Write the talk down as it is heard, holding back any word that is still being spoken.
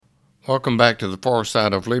Welcome back to the Far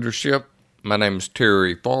Side of Leadership. My name is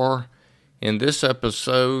Terry Farr. In this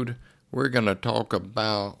episode, we're going to talk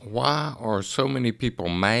about why are so many people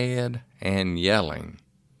mad and yelling.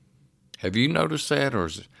 Have you noticed that, or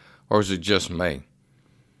is it just me?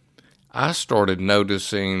 I started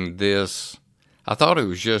noticing this. I thought it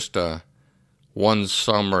was just a one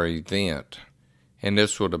summer event, and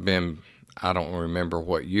this would have been, I don't remember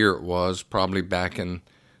what year it was, probably back in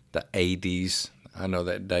the 80s. I know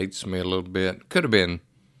that dates me a little bit. Could have been.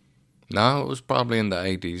 No, it was probably in the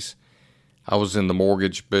 80s. I was in the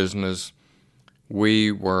mortgage business.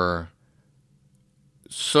 We were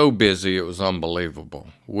so busy, it was unbelievable.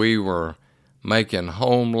 We were making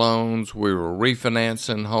home loans. We were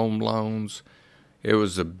refinancing home loans. It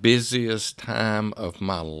was the busiest time of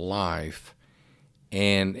my life,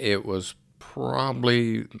 and it was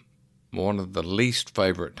probably one of the least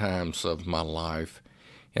favorite times of my life.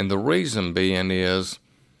 And the reason being is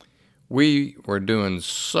we were doing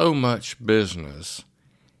so much business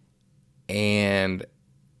and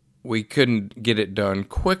we couldn't get it done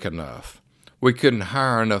quick enough. We couldn't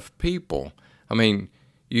hire enough people. I mean,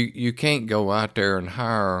 you can't go out there and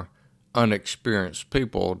hire unexperienced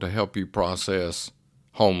people to help you process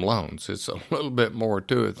home loans. It's a little bit more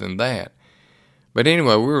to it than that. But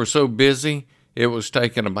anyway, we were so busy, it was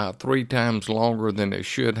taking about 3 times longer than it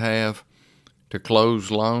should have to close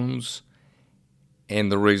loans. And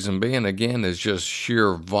the reason being, again, is just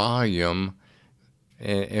sheer volume.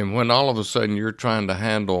 And when all of a sudden you're trying to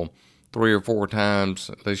handle 3 or 4 times,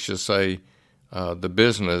 let's just say, the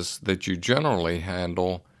business that you generally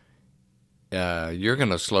handle, you're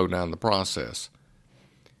going to slow down the process.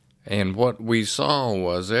 And what we saw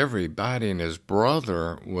was everybody and his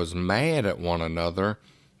brother was mad at one another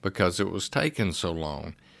because it was taking so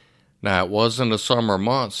long. Now, it wasn't the summer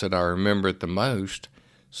months that I remember it the most,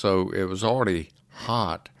 so it was already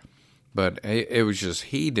hot, but it was just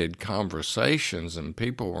heated conversations, and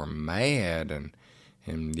people were mad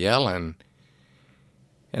and yelling.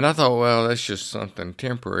 And I thought, well, that's just something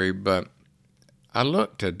temporary, but I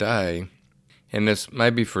look today, and it's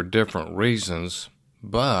maybe for different reasons,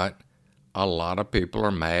 but a lot of people are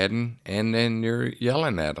mad, and then you're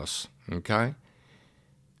yelling at us, okay?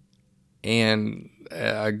 And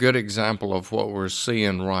a good example of what we're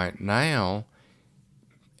seeing right now,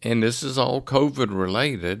 and this is all COVID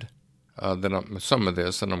related, some of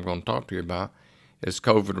this that I'm going to talk to you about is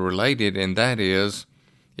COVID related, and that is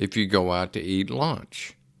if you go out to eat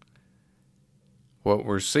lunch. What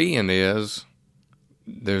we're seeing is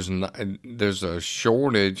there's a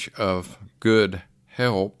shortage of good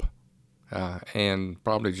help, and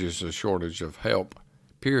probably just a shortage of help,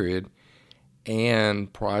 period.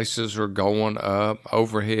 And prices are going up,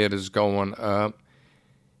 overhead is going up,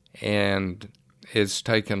 and it's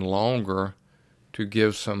taking longer to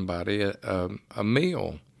give somebody a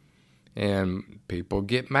meal. And people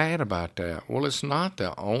get mad about that. Well, it's not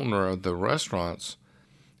the owner of the restaurants.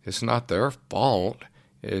 It's not their fault.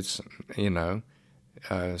 It's,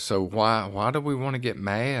 so why do we want to get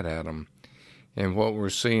mad at them? And what we're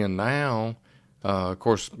seeing now, of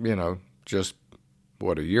course, just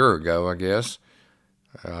a year ago, I guess.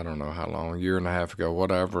 I don't know how long, a year and a half ago,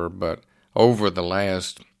 whatever. But over the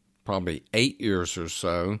last probably 8 years or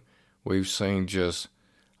so, we've seen just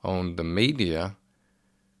on the media,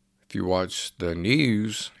 if you watch the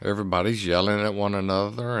news, everybody's yelling at one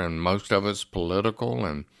another, and most of it's political.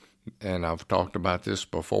 And I've talked about this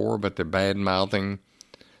before, but they're bad-mouthing.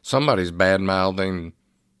 Somebody's bad-mouthing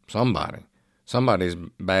somebody. Somebody's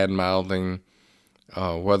bad-mouthing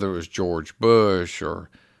whether it was George Bush or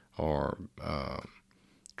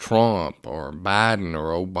Trump or Biden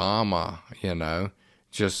or Obama,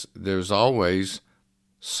 just there's always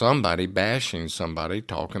somebody bashing somebody,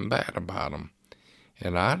 talking bad about them.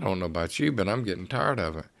 And I don't know about you, but I'm getting tired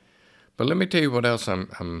of it. But let me tell you what else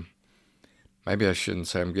maybe I shouldn't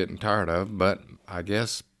say I'm getting tired of, but I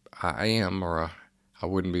guess I am, or I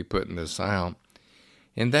wouldn't be putting this out.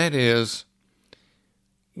 And that is,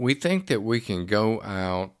 we think that we can go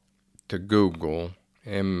out to Google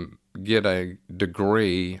and get a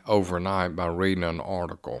degree overnight by reading an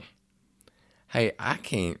article. Hey, I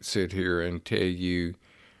can't sit here and tell you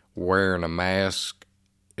wearing a mask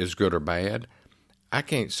is good or bad. I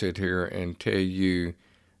can't sit here and tell you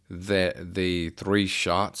that the 3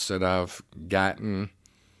 shots that I've gotten,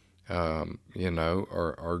 are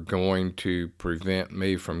going to prevent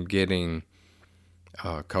me from getting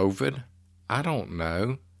COVID. I don't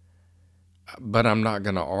know, but I'm not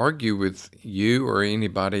going to argue with you or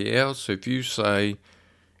anybody else if you say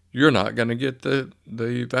you're not going to get the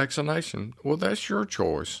vaccination. Well, that's your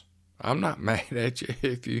choice. I'm not mad at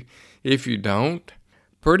you if you don't,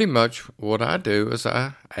 pretty much what I do is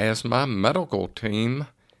I ask my medical team,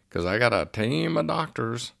 because I got a team of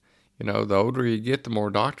doctors. You know, the older you get, the more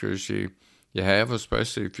doctors you have,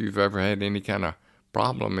 especially if you've ever had any kind of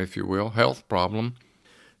problem, if you will, health problem.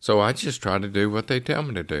 So I just try to do what they tell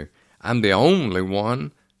me to do. I'm the only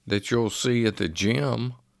one that you'll see at the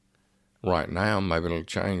gym right now, maybe it'll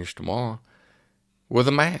change tomorrow, with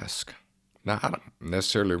a mask. Now, I don't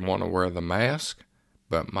necessarily want to wear the mask,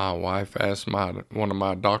 but my wife asked one of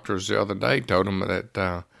my doctors the other day, told him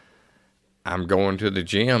that I'm going to the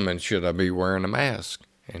gym and should I be wearing a mask?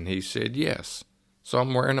 And he said yes. So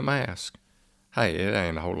I'm wearing a mask. Hey, it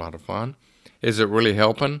ain't a whole lot of fun. Is it really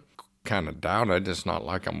helping? Kind of doubt it. It's not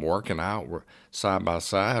like I'm working out side by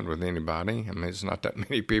side with anybody. I mean, it's not that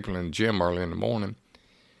many people in the gym early in the morning.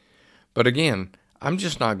 But again, I'm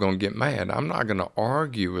just not going to get mad. I'm not going to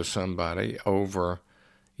argue with somebody over,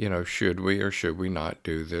 should we or should we not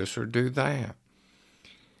do this or do that.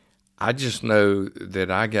 I just know that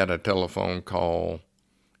I got a telephone call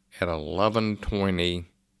at 11:20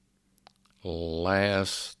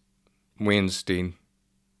 last Wednesday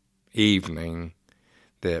evening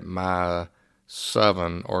that my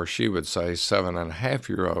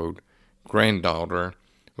 7.5-year-old granddaughter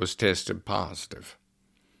was tested positive.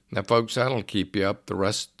 Now, folks, that'll keep you up the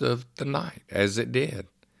rest of the night, as it did.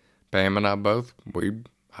 Pam and I both,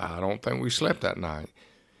 I don't think we slept that night,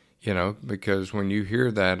 because when you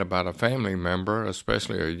hear that about a family member,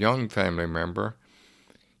 especially a young family member,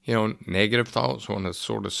 negative thoughts want to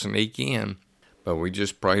sort of sneak in. But we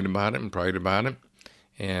just prayed about it,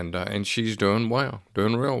 and she's doing well,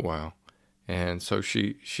 doing real well. And so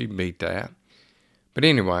she beat that. But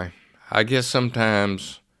anyway, I guess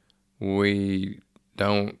sometimes we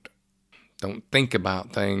don't think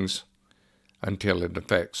about things until it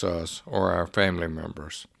affects us or our family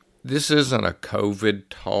members. This isn't a COVID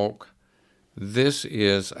talk. This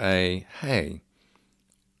is hey,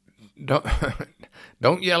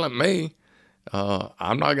 don't yell at me.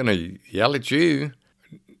 I'm not going to yell at you.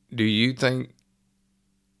 Do you think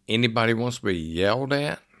anybody wants to be yelled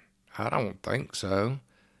at? I don't think so.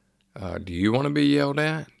 Do you want to be yelled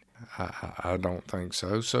at? I don't think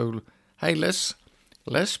so. So, hey, let's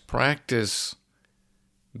practice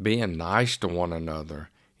being nice to one another.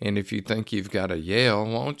 And if you think you've got to yell,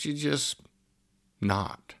 why don't you just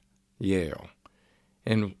not yell?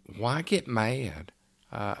 And why get mad?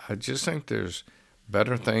 I just think there's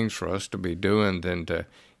better things for us to be doing than to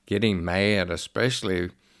getting mad,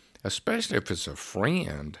 especially if it's a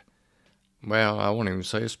friend. Well, I won't even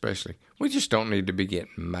say especially. We just don't need to be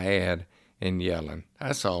getting mad and yelling.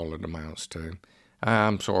 That's all it amounts to.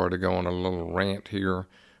 I'm sorry to go on a little rant here,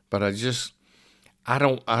 but I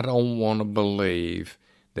don't want to believe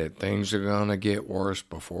that things are going to get worse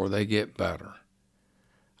before they get better.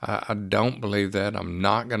 I don't believe that. I'm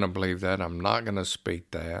not going to believe that. I'm not going to speak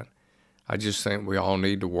that. I just think we all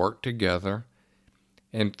need to work together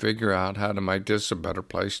and figure out how to make this a better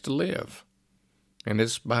place to live. And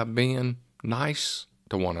it's by being nice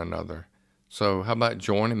to one another. So how about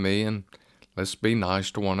joining me and let's be nice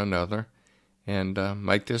to one another and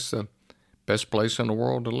make this the best place in the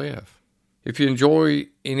world to live. If you enjoy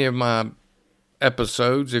any of my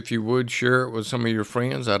episodes, if you would share it with some of your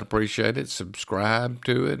friends, I'd appreciate it. Subscribe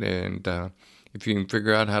to it, and if you can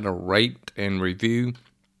figure out how to rate and review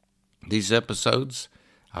these episodes,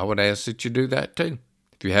 I would ask that you do that too.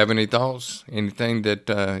 If you have any thoughts, anything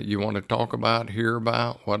that you want to talk about, hear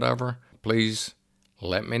about, whatever, please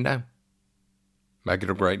let me know. Make it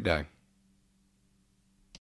a great day.